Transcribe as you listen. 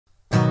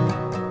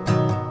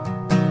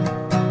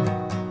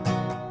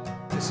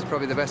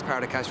probably the best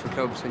part of Cash for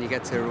Clubs, when you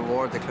get to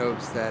reward the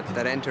clubs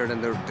that entered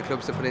and the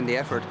clubs that put in the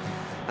effort.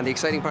 And the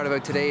exciting part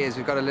about today is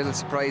we've got a little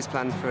surprise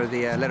planned for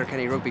the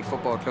Letterkenny Rugby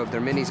Football Club.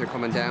 Their minis are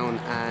coming down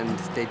and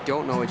they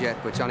don't know it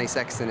yet, but Johnny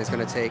Sexton is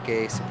going to take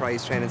a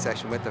surprise training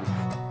session with them.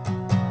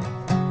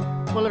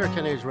 Well,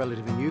 Letterkenny is a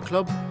relatively new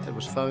club. It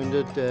was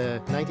founded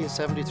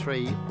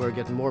 1973. We're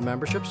getting more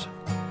memberships.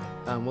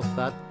 And with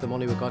that, the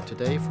money we got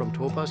today from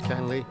Topaz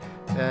kindly,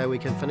 we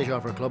can finish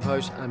off our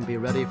clubhouse and be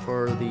ready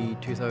for the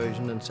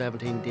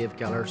 2017 Dave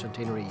Geller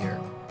centenary year.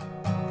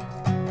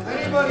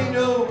 Anybody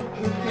know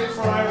who played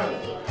for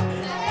Ireland?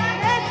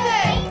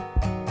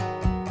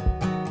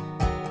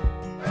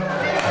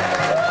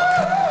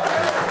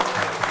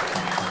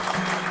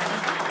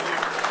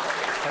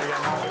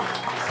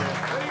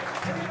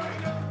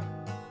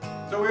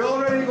 So we all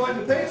ready to go on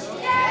the pitch?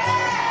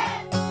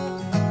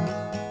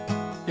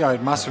 Yeah,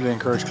 I'd massively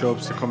encourage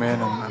clubs to come in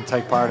and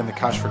take part in the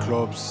Cash for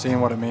Clubs, seeing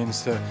what it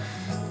means to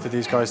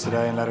these guys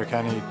today in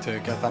Letterkenny to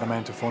get that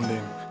amount of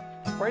funding.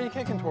 Where are you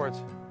kicking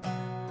towards?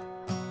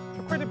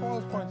 Look where the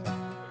ball's pointing.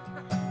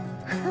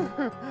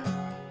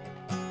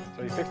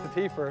 So you fix the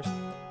tee first.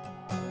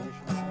 And you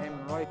should be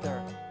aiming right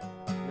there.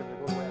 Give it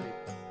a good welly.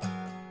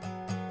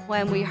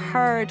 When we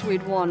heard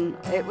we'd won,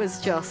 it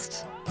was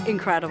just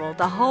incredible.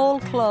 The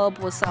whole club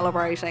was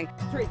celebrating.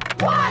 1, 2,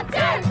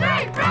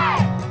 3, 3!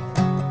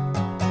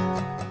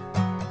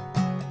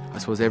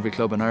 I suppose every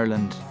club in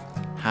Ireland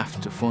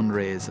have to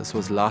fundraise. I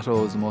suppose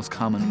Lotto is the most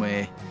common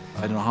way.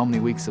 I don't know how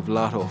many weeks of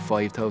Lotto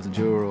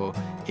 €5,000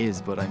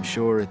 is, but I'm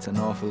sure it's an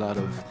awful lot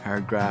of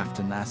hard graft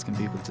and asking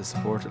people to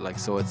support it.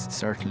 So it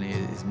certainly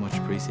is much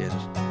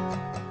appreciated.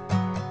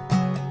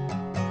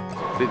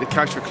 The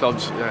Cash for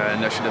Clubs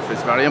initiative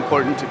is very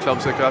important to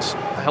clubs like us.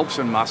 It helps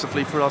them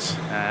massively for us.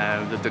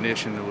 The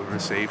donation that we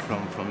receive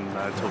from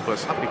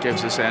Topaz, it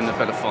gives us then a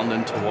bit of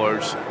funding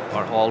towards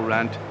our hall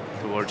rent,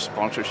 towards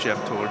sponsorship,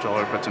 towards all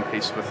our bits and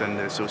pieces within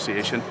the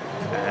association,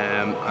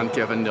 and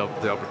giving the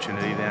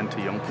opportunity then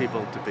to young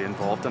people to be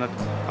involved in it.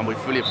 And we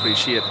fully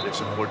appreciate the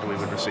support that we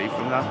would receive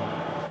from that.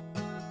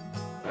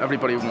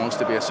 Everybody wants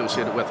to be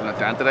associated with an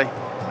identity,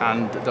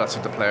 and that's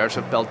what the players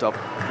have built up,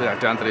 the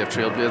identity of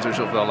Trailblazers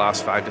over the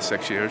last 5 to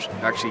 6 years.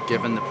 Actually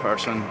giving the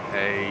person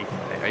a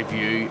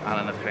view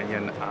and an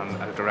opinion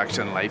and a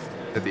direction in life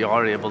that they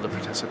are able to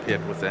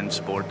participate within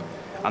sport.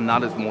 And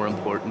that is more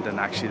important than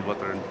actually what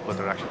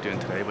they're actually doing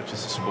today, which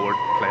is the sport,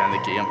 playing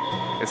the game.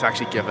 It's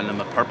actually giving them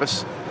a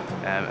purpose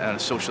and a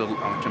social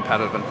and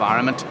competitive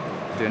environment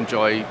to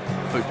enjoy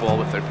football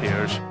with their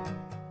peers.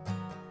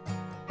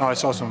 I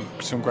saw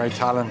some great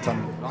talent,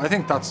 and I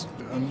think that's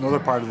another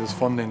part of this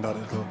funding, that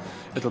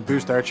it'll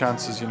boost their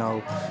chances,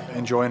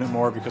 enjoying it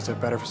more because they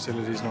have better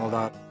facilities and all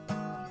that.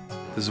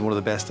 This is one of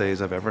the best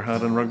days I've ever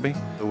had in rugby.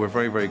 We're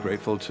very, very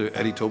grateful to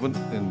Eddie Tobin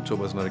in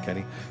Topaz and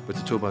Letterkenny, but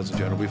to Topaz in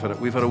general.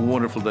 We've had a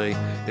wonderful day.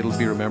 It'll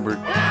be remembered.